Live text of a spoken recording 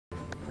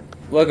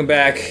welcome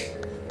back.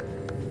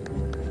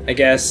 I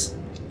guess.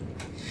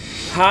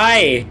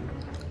 Hi!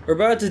 We're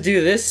about to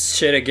do this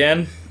shit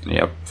again.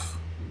 Yep.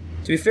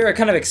 To be fair, I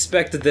kind of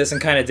expected this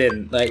and kind of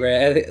didn't. Like,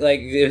 right? Like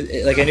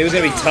I knew it was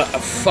gonna be tough. Oh,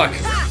 fuck.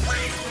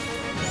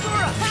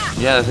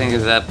 Yeah, the thing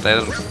is that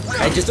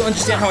I just don't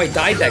understand how I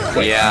died that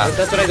quick. Yeah.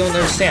 That's what I don't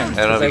understand.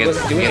 Because I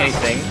wasn't doing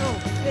anything.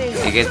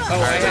 it gets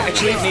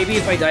Actually, maybe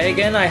if I die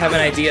again, I have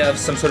an idea of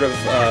some sort of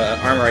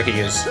armor I could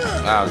use.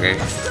 Ah, okay.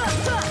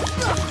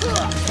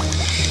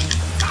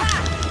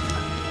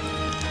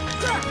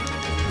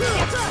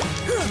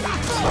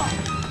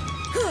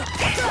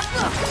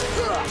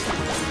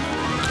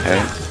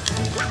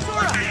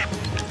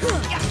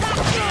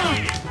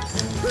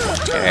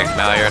 Okay,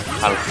 now you're at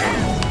half.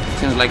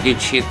 Seems like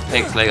each hit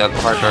takes like a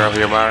quarter of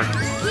your bar.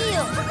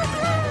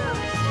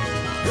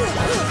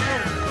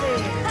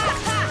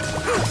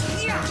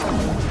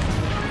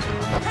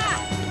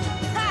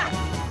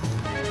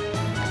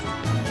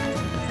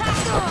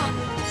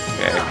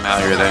 Okay, now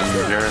you're then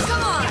your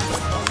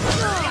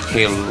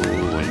heal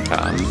when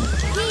time.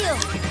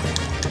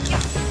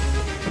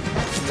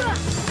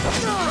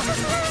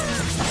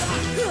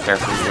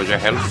 Careful with your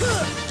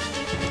health.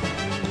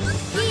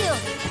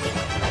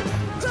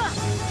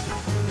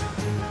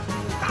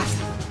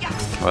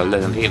 Well,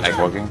 doesn't he like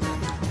walking?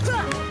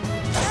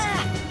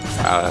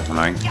 Ah, that's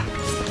annoying.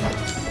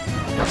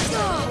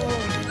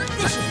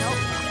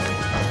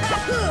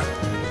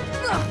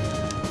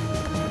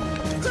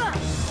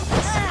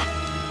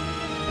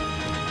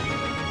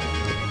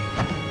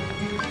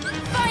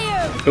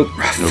 Oh,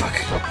 fuck.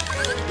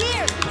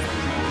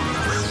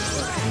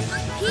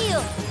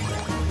 Heal.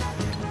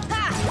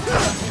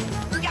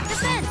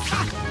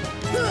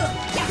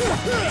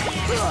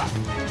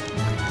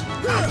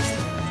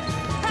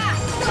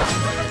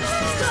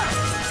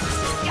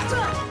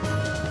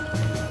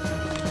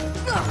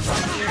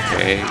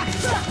 Okay,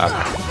 up.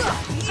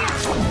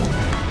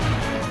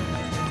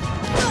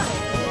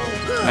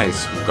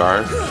 Nice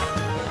guard.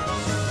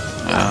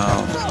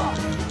 Now,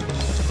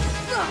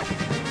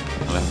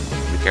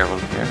 be careful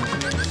here.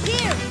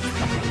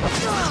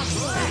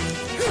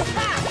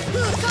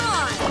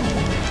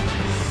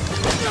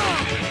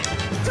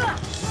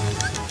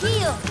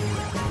 Heal.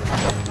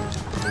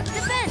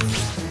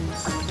 Defense.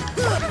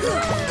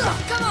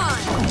 Come on.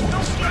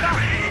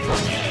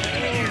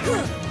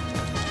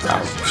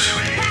 Ouch.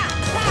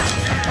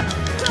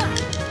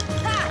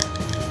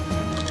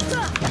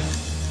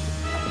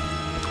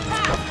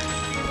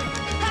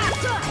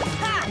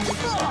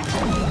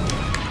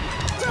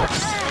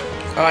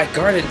 Oh, I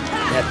guarded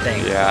that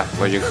thing. Yeah,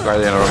 but you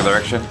guard in the wrong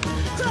direction.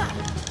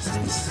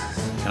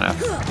 Kind of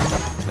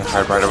the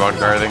hard part about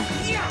guarding.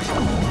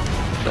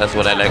 That's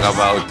what I like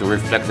about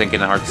reflecting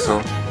in Heart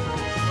Soul.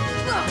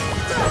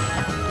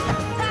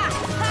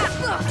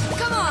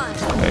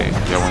 Okay,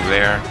 you're one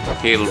there.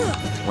 Heal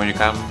when you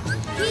come.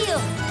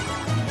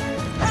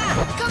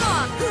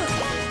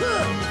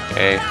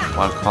 Okay,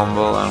 one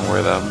combo and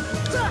we're done.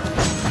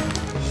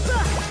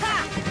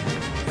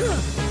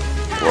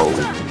 Whoa.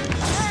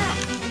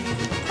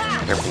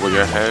 Careful with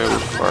your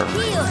health, or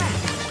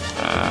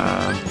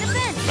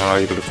no,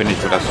 you could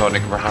finish with a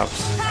Sonic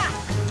perhaps.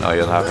 No,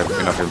 you don't have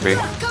enough MP.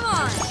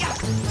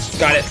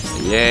 Got it.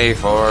 Yay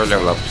for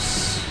level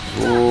ups.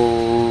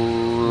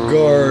 Ooh.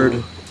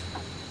 Guard.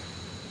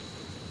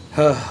 I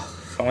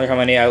wonder how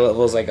many eye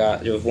levels I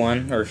got. You have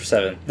 1 or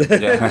 7?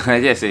 Yeah,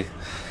 yes,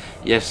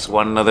 yes,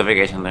 one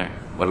notification there.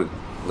 What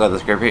got the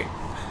script?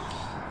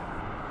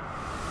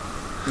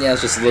 Yeah,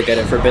 let's just look at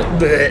it for a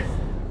bit.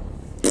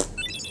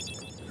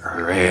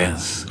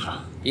 Yes.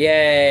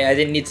 Yay, I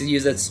didn't need to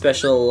use that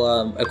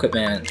special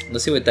equipment.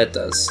 Let's see what that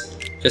does.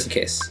 Just in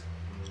case.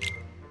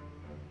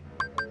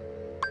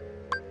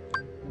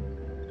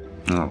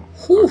 Oh.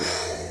 Whew.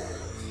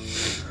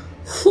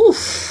 Whew.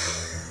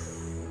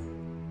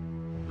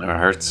 Never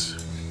hurts.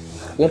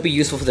 Won't be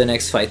useful for the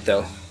next fight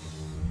though.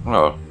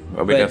 Oh,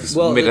 a bit of the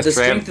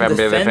strength and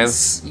bit of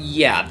defense.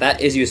 Yeah,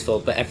 that is useful.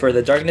 But for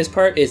the darkness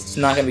part, it's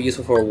not going to be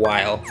useful for a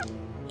while.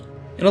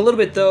 In a little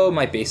bit though,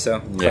 might be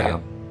so. Yeah.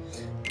 Okay.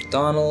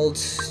 Donald,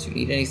 do you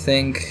need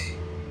anything?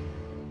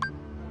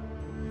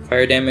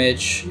 Fire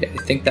damage. Yeah, I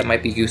think that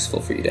might be useful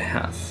for you to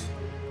have.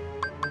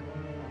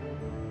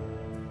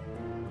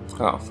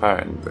 Oh, fire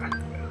and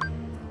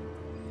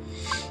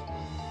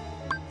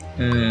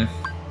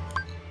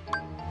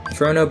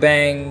Inferno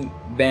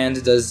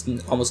Band does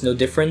almost no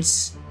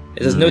difference.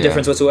 It does no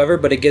difference whatsoever,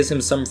 but it gives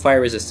him some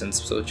fire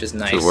resistance, so which is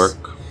nice. to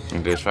work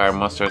in these fire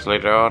monsters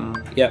later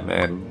on. Yep.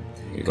 Then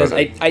because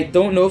I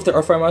don't know if there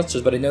are fire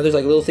monsters, but I know there's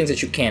like little things that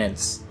shoot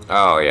cannons.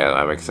 Oh yeah,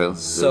 that makes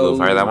sense. So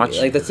fire that much?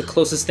 like that's the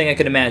closest thing I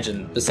could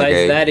imagine.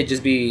 Besides that, it'd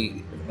just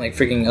be like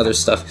freaking other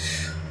stuff.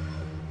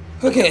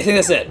 Okay, I think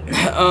that's it.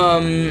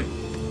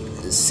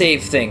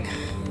 Save thing.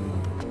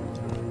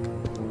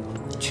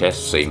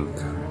 Chest sink.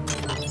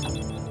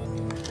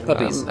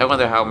 Puppies. I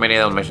wonder how many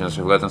missions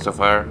we've gotten so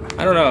far.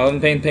 I don't know. I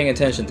haven't paying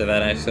attention to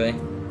that actually.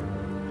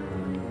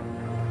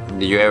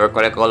 Did you ever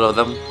collect all of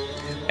them?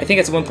 I think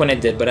at one point I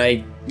did, but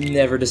I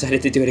never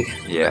decided to do it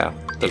again. Yeah,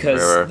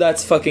 because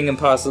that's fucking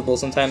impossible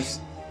sometimes.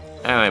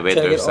 Anyway,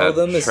 trying to get all of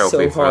them is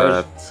so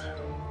hard.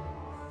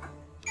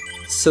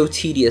 It's so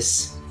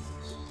tedious.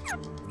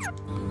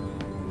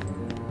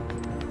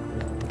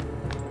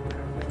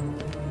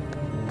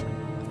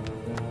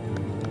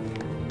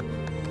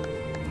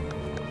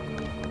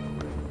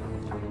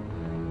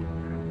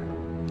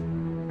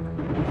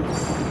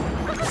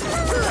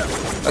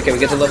 Okay, we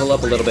get to level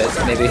up a little bit,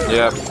 maybe.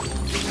 Yeah.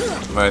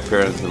 My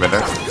appearance is better.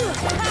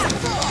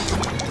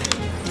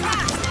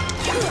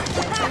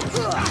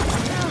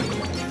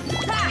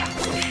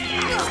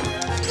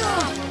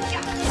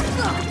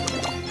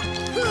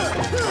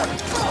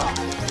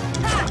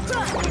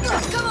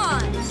 Come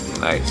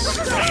on. Nice.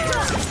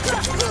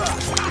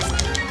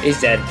 He's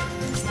dead.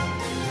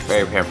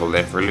 Very painful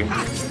death, really.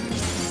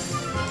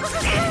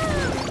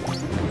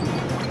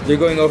 They're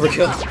going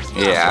overkill.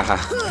 Yeah.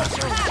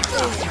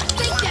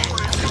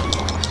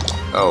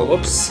 Oh,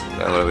 whoops.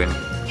 That would have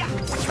been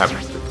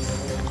happened.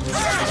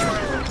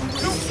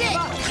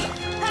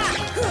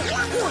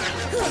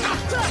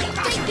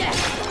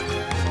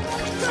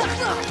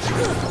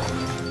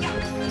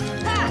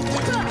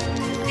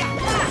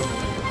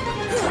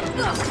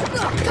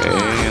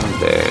 Okay, I'm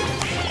dead.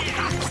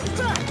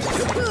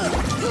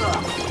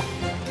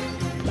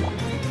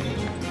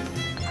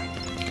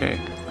 Okay,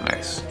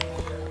 nice.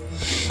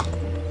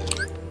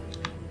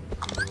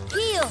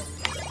 Heal.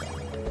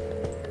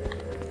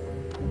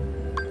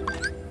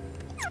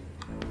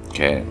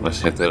 Okay, let's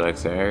hit the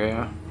next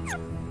area.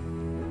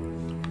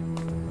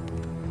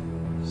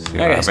 See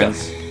what Okay,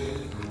 happens.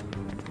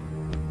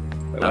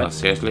 Wait, No, what?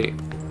 seriously?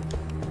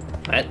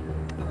 What?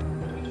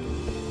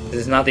 This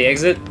is not the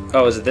exit?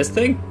 Oh, is it this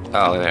thing?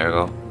 Oh, there we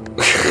go.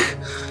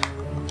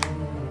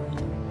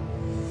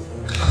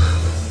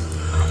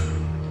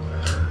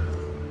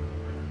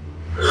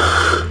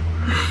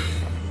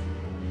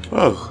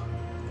 Oh.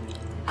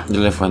 You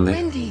left one day.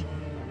 Wendy!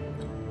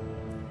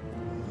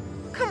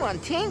 Come on,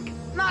 Tink!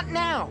 Not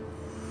now!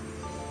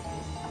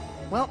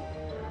 Well,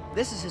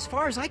 this is as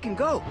far as I can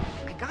go.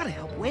 I gotta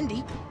help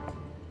Wendy.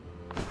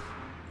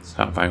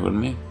 Sounds fine with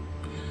me.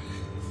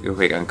 If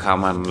we can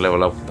come and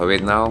level up a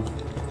bit now.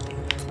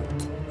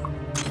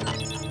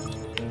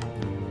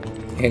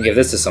 You can give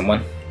this to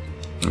someone.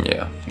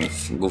 Yeah,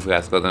 if Goofy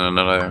has gotten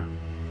another.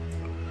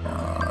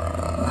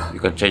 You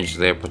can change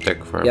the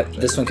protect for. Yep,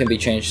 this one can be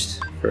changed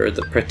for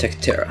the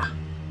Protectera.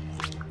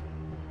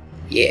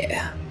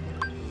 Yeah.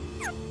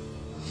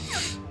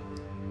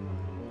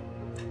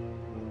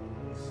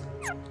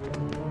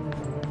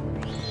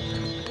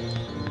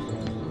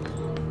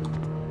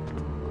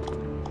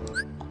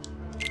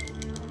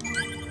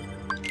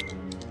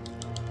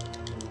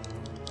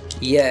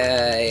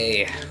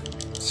 Yay.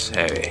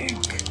 Saving.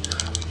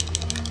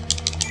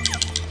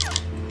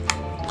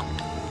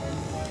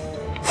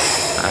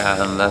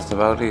 And that's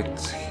about it.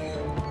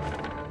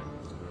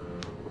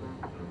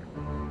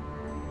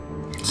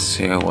 Let's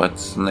see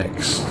what's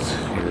next.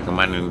 You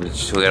recommend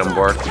to get on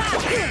board.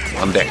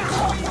 On deck.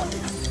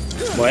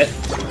 What?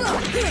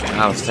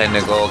 Now it's time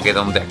to go get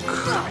on deck.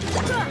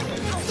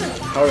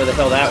 However the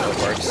hell that one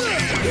works.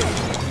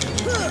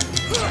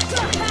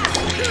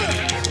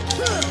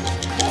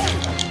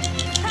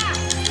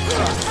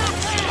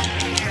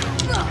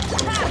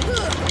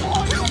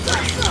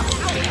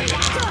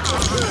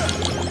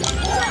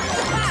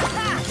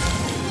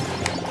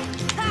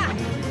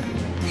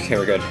 Okay,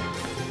 we're good.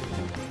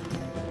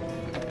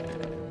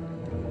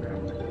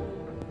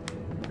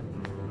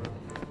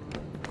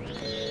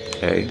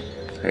 Okay,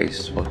 hey,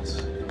 spot.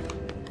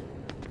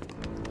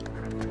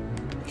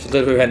 She's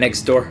literally right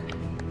next door.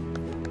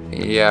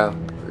 Yeah,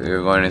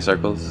 we're going in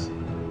circles.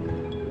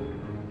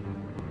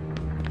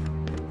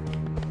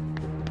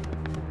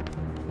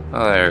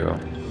 Oh, there you go.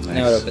 Nice.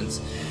 Now it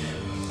opens.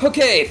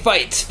 Okay,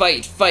 fight,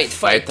 fight, fight,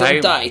 fight.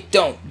 Fight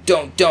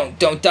Don't die.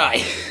 Don't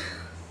die.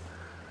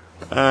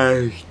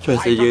 I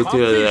trusted you to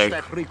accomplished like.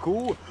 that,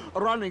 Riku,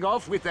 running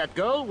off with that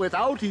girl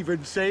without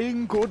even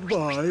saying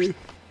goodbye.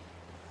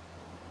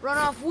 Run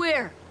off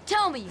where?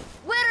 Tell me,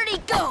 where did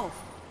he go?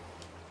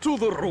 To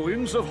the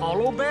ruins of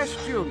Hollow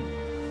Bastion.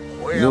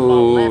 Where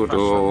No, Maleficent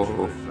no,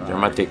 resides.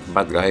 dramatic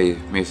bad guy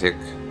music.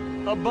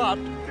 But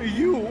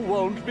you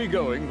won't be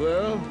going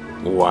there.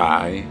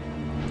 Why?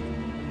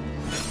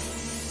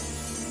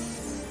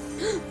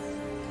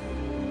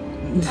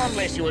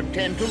 Unless you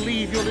intend to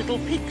leave your little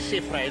pixie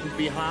friend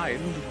behind.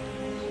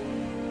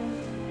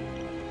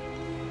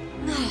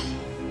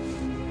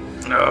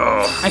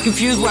 I'm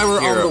confused why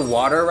we're on the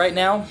water right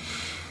now.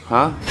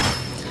 Huh?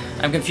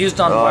 I'm confused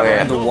on why we're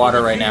yeah. on the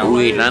water right now.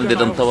 We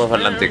landed on top of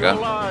Atlantica.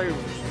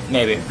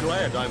 Maybe.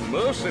 Glad I'm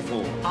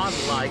merciful,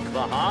 unlike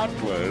the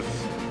Heartless.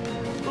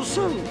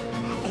 So,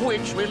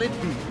 which will it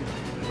be?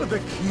 The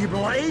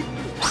Keyblade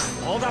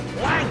or the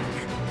plank?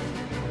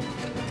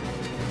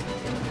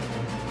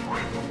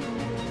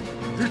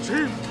 It's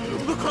him,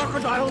 the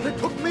crocodile that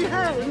took me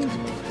hand.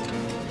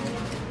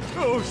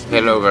 Oh,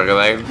 Hello,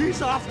 crocodile.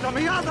 he's after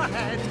me other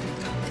hand.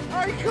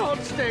 I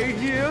can't stay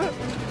here.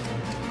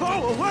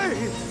 Go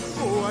away.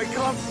 Oh, I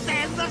can't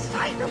stand the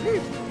sight of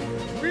him.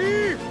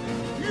 Me,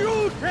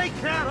 you take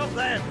care of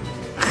them.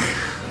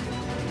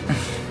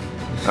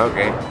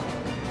 Okay.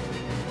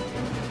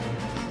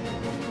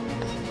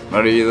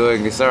 What are you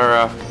doing,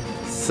 Sora?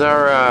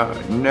 Sora,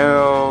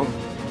 no.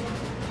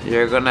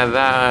 You're gonna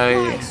die.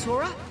 All right,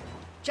 Sora.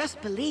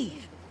 Just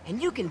believe,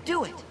 and you can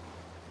do it.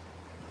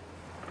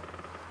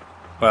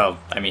 Well,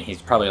 I mean,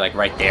 he's probably like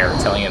right there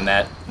telling him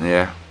that.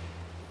 Yeah.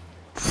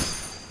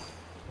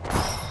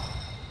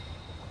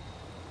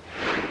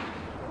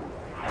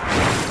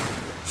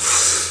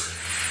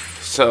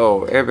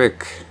 So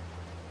epic.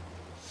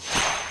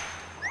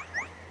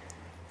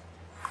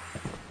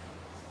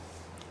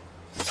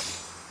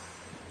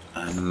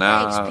 And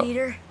now Thanks,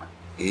 Peter.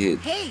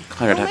 it's Hey,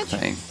 kind of don't that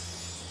thing.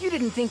 You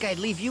didn't think I'd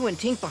leave you and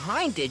Tink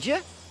behind, did you?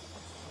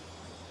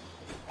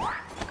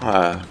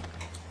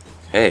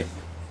 Hey,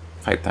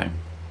 fight time.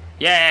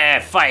 Yeah,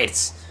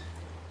 fights.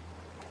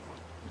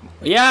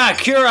 Yeah,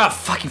 Kira,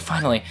 fucking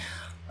finally.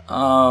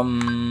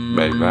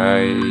 Bye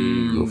bye,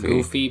 Goofy.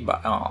 Goofy,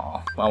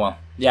 oh, well.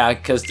 Yeah,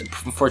 because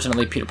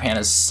unfortunately Peter Pan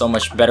is so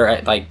much better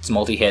at like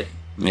multi-hit.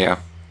 Yeah.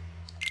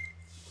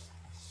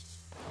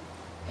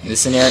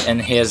 This scenario,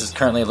 and he is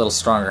currently a little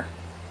stronger.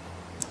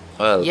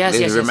 Well, Yes,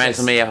 this yes, reminds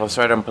yes. me of a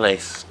certain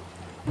place.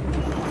 Come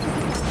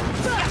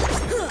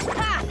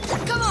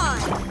on!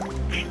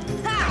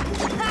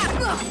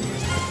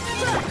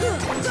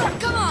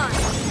 Come on!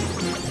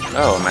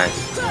 Oh,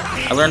 nice.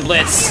 I learned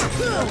Blitz.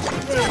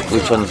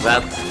 Which one's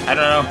that? I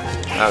don't know.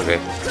 Okay,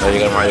 so you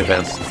got more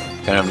defense.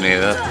 Kind of need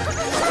that.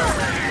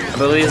 I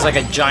believe it's like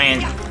a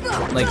giant,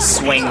 like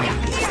swing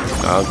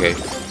Okay.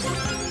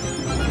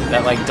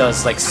 that like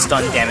does like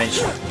stun damage.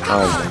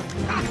 Oh.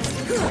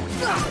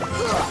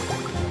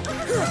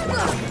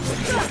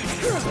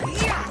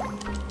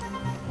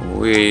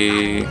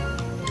 We.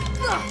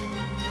 Come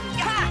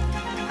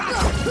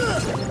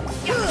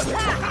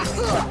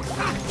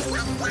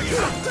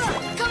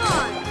on!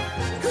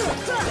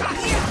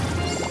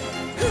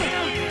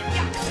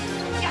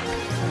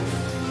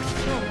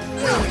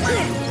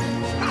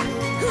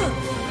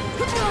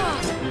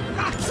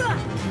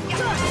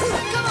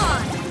 Come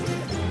on!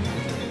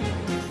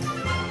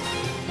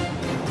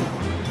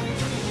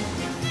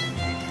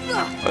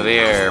 Oh,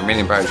 there,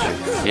 mini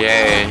parachute.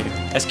 Yay.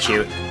 That's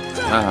cute.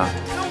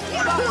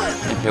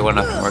 If you want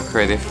a more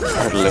creative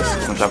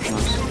catalyst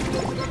options.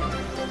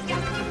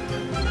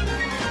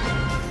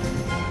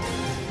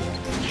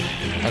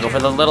 I go for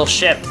the little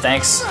ship,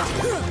 thanks.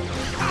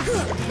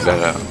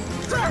 That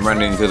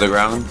running into the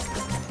ground.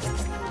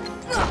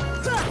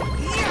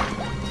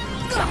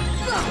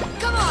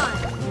 Come on!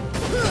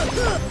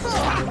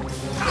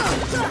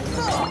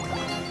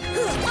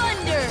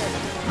 Under!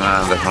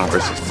 And that's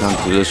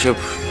 100% to the ship.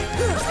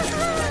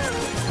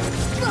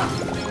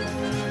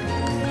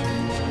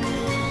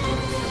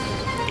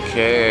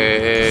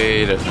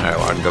 Okay, there's another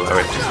one. Go for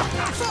it.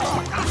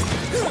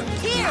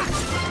 Here!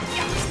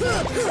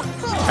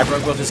 I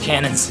broke both his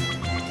cannons.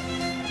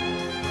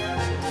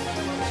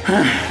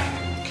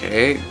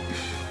 Okay,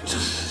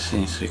 just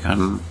since we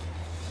can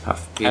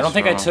have peace. I don't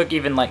think I for- took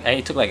even like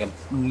I took like a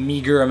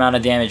meager amount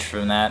of damage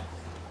from that.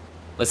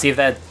 Let's see if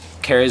that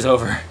carries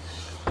over.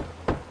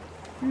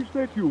 Is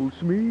that you,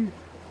 Smee?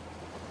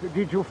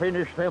 Did you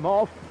finish them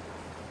off?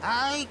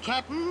 Aye,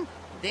 Captain.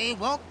 They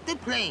walked the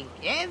plank,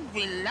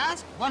 every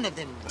last one of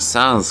them.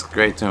 Sounds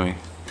great to me.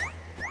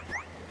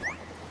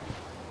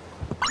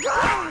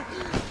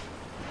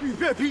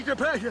 Peter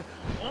Pan,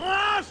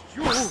 lost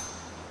you!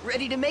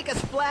 Ready to make a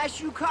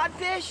splash, you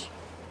codfish?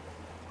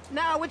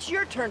 Now it's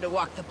your turn to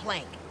walk the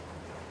plank.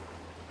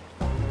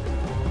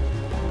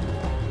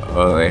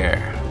 Oh,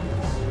 there.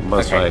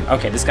 Boss Okay, fight.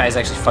 okay, this guy is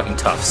actually fucking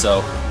tough. So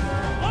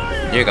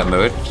You can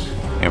do it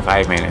in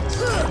 5 minutes.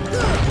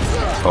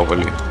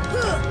 Hopefully.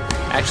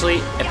 actually,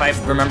 if I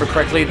remember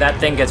correctly, that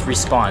thing gets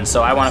respawned.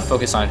 So I want to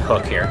focus on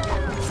Hook here.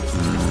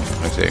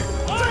 Let's see.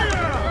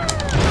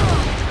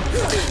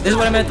 This is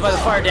what I meant by the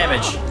fire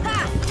damage.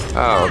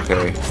 Oh,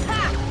 okay.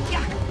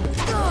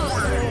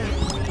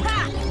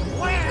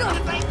 Where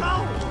did they go?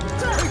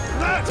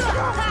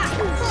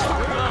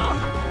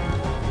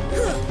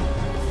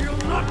 You'll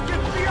not get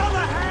the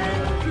other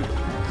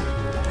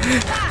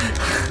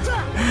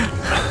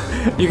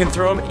hand! You can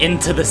throw him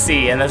into the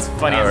sea, and that's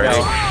funny as Alright.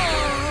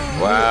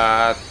 hell.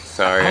 What?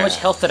 Sorry. How much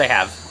health did I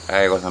have?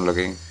 I wasn't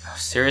looking.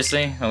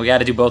 Seriously? Well, we got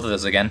to do both of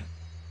those again.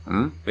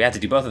 Hmm? We have to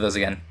do both of those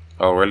again.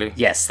 Oh, really?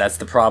 Yes, that's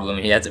the problem.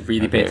 You have to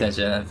really pay Okay.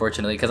 attention,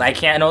 unfortunately, because I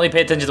can't only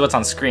pay attention to what's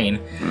on screen.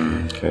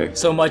 Okay.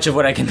 So much of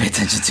what I can pay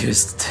attention to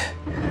is...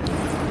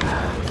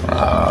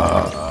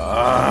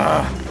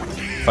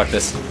 fuck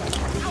this.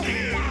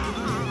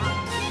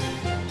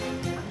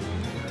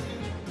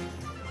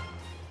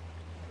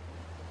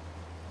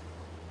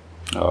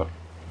 Oh.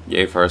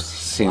 Yay, first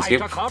scene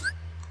skip.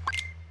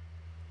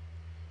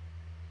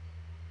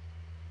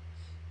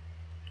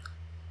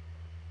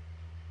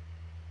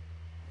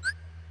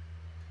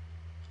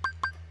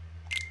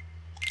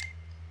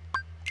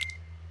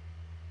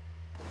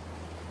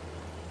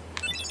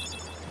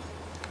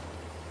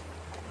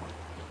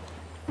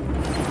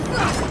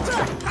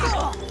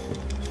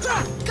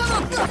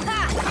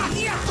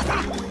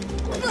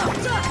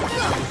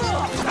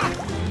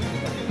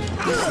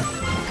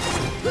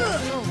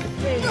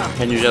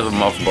 Can you just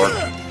muff board?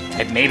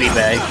 Maybe,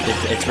 but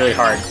it's really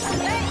hard.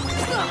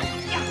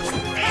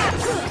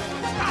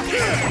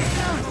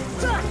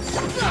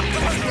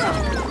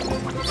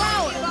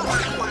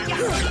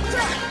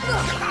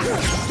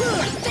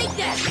 Take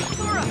that!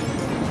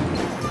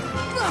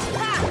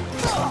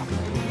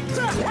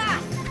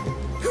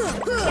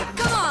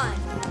 Come on!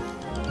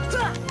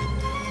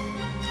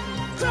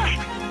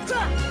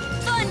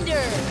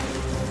 Thunder!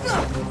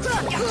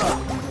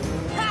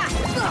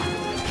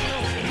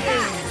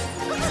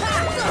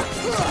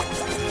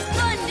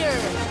 Thunder!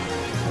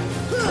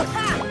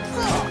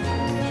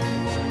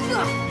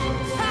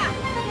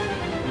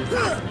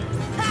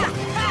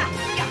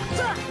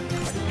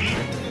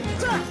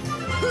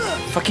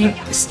 Fucking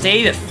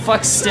stay the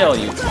fuck still,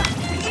 you.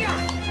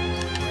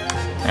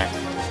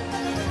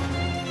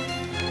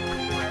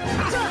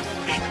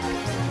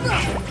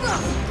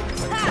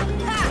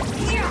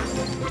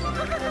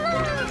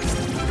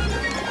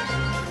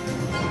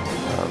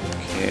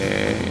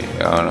 Okay.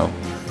 Oh no.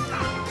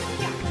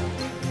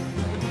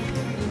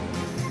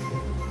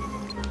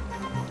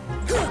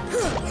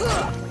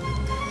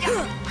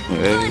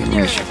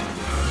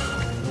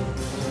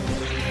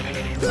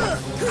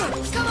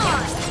 Come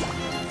on!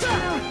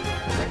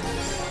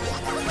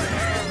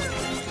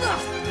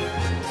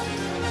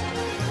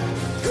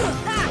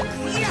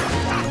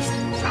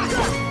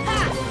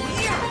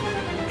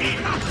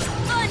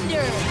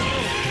 Thunder!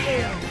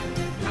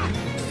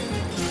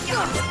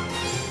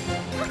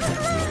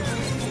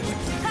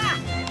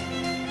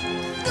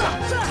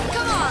 Come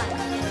on!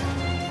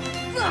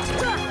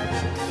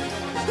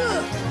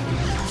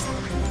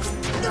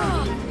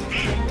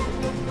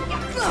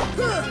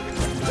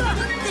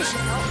 This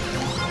should help.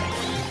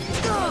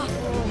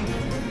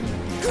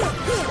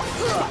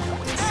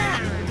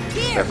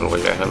 Here! Careful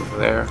with your health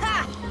there.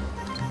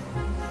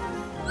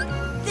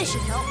 This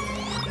should help.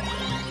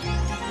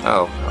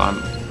 Oh,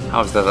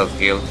 how's that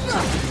heal?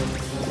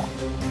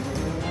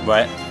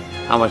 What?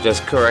 How much does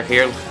Kura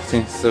heal?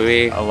 Seems to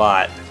be A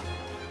lot.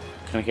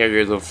 can I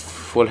carry the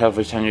full health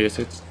each time you use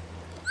it?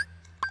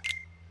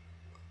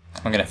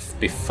 I'm gonna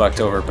be fucked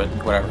over, but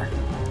whatever.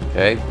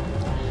 Okay.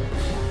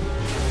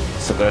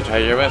 So gonna try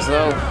your best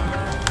though.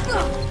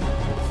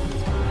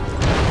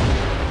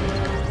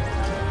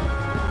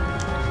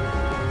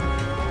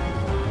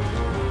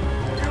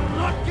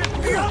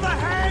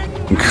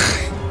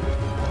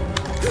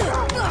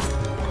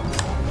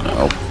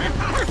 Oh.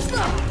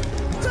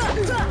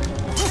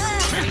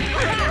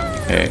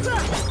 Okay.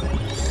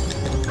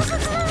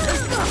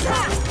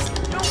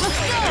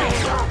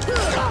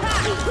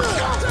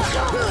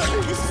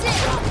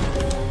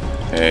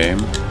 Aim.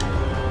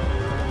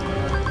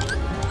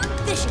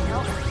 This should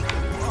help.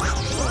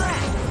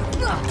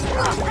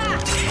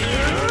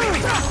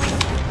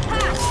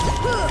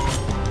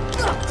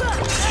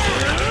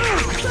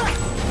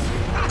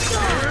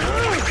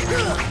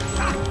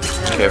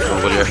 Careful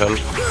with your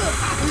health.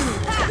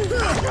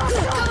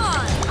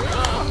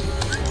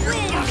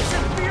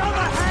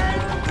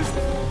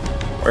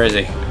 Where is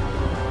he?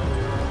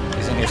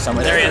 He's in here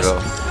somewhere. There he is.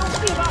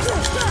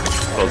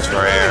 Close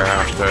for air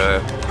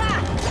after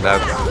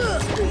that.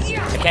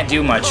 I can't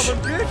do much.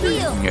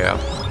 Yeah.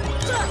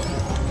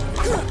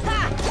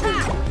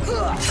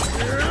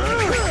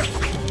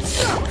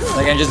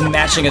 Like I'm just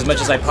matching as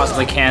much as I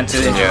possibly can to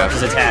interrupt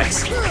his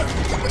attacks.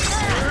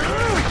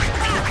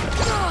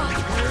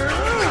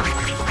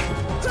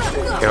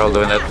 Carol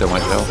doing that too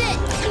much though.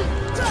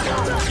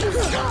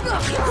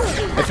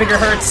 My finger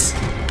hurts.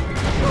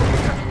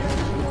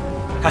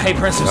 He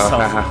burns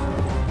himself.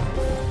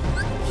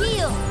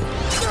 Heal.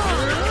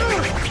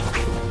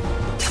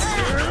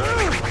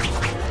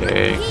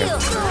 Okay. Heal.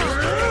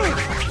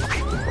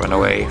 Run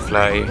away,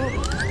 fly.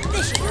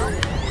 This should help.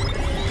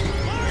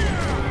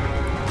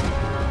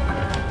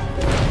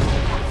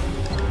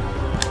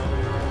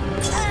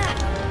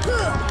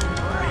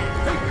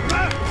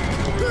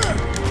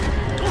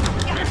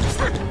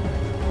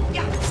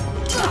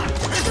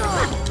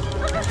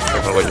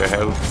 Careful with your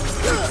health.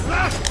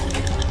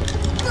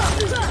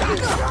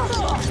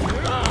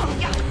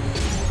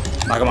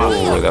 Knock him off.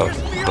 Oh, that was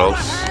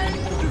close.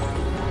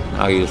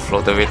 Now you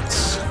float a bit.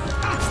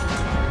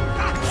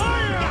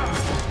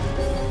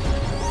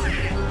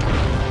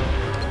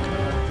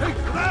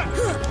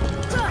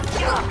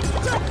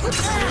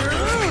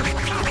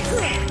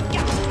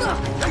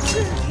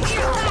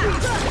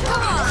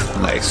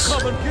 Nice.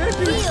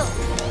 Heal.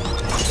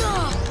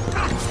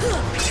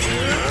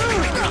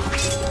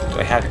 Do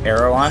I have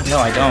arrow on? No,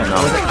 I don't. No.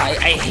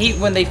 I hate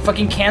when they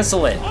fucking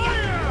cancel it.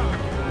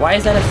 Why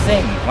is that a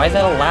thing? Why is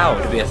that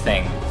allowed to be a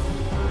thing?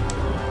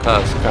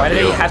 Why do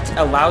they have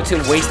to allow to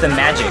waste the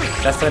magic?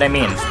 That's what I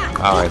mean.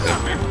 Oh, I see.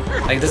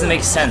 Like, it doesn't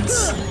make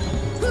sense.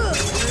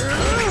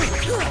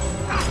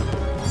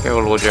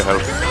 Careful with your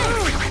health.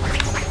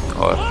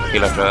 Or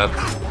heal after that.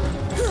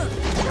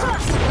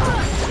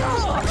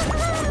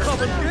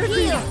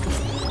 Heal.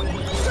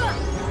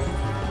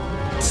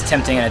 It's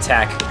tempting an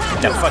attack.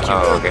 No, fuck you.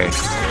 Oh, okay.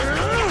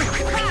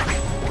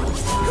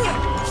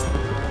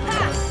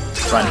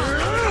 Run.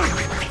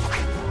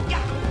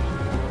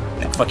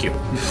 fuck you.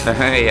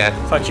 Yeah.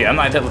 Fuck you. I'm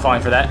not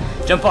falling for that.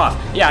 Jump off.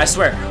 Yeah, I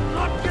swear.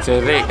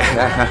 Seriously.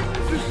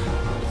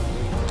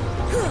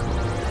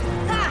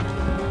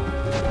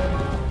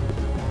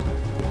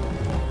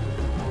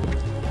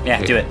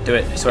 Yeah, do it. Do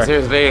it. I swear.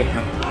 Seriously.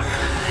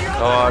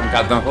 Go on,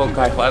 Captain Hook,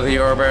 I fly the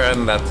Orber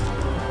and that.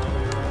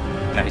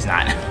 No, he's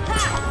not.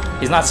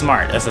 He's not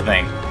smart. That's the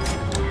thing.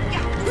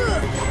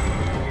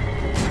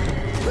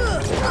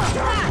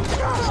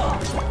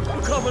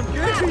 Come and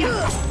get me!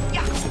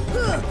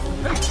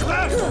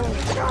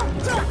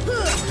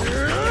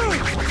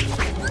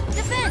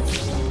 Defense!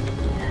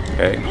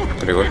 Okay,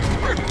 pretty good.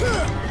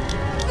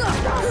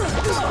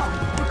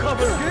 Come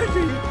and get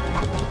me!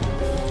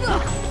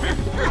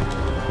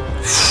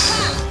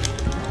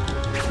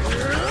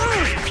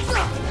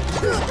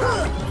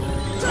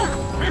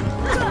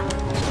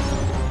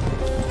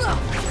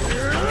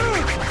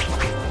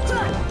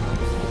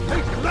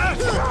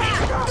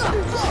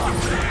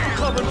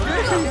 Come and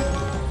get me!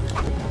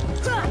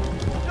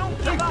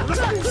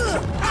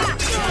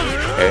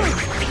 Okay,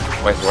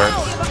 wise work.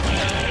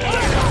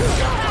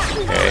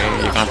 Okay,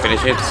 you can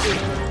finish it.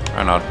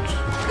 Or not.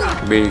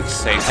 Be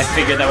safe. I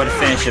figured that would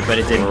finish it, but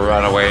it didn't.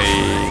 Run away.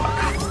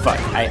 Fuck.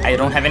 I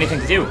don't have anything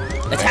to do.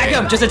 Attack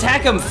him! Just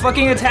attack him!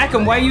 Fucking attack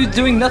him! Why are you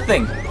doing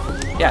nothing?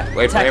 Yeah,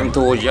 Wait for attack him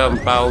to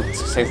jump out.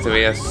 Seems to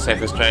be a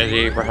safer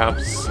strategy,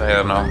 perhaps. I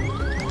don't know.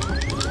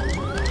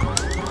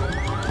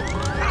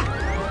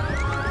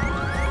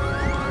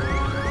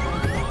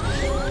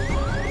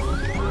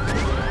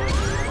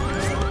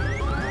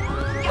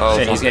 Oh,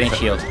 shit, he's getting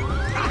healed. I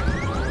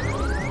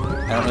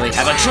don't really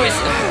have a choice.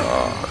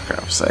 Oh, for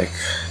crap's sake.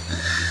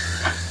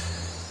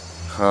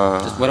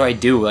 Just what do I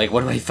do? Like,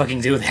 what do I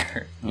fucking do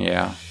there?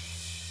 Yeah.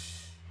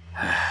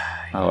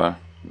 Oh well.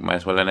 Might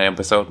as well end the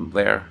episode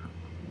there.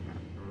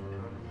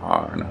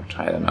 Or not,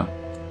 I don't know.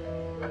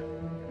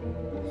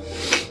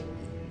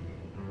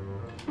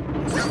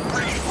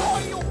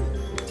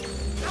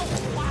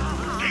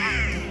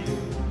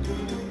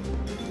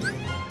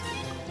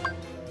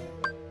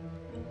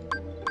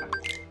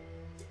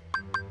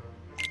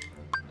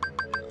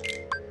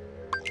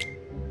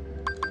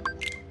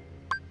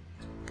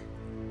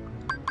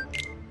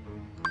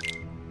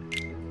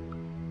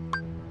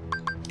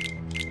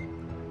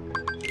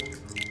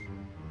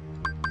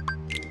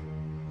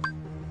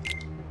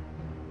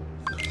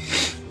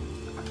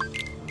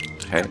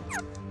 Okay,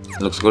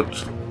 looks good.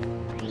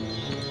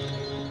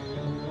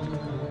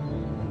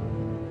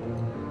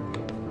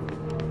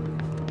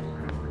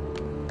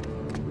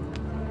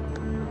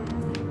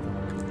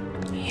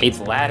 Hate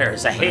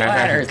ladders. I hate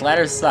ladders.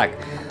 Ladders suck.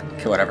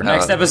 Okay, whatever.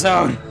 Next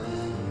episode,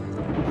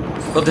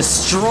 we'll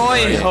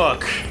destroy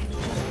Hook.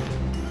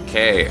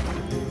 Okay.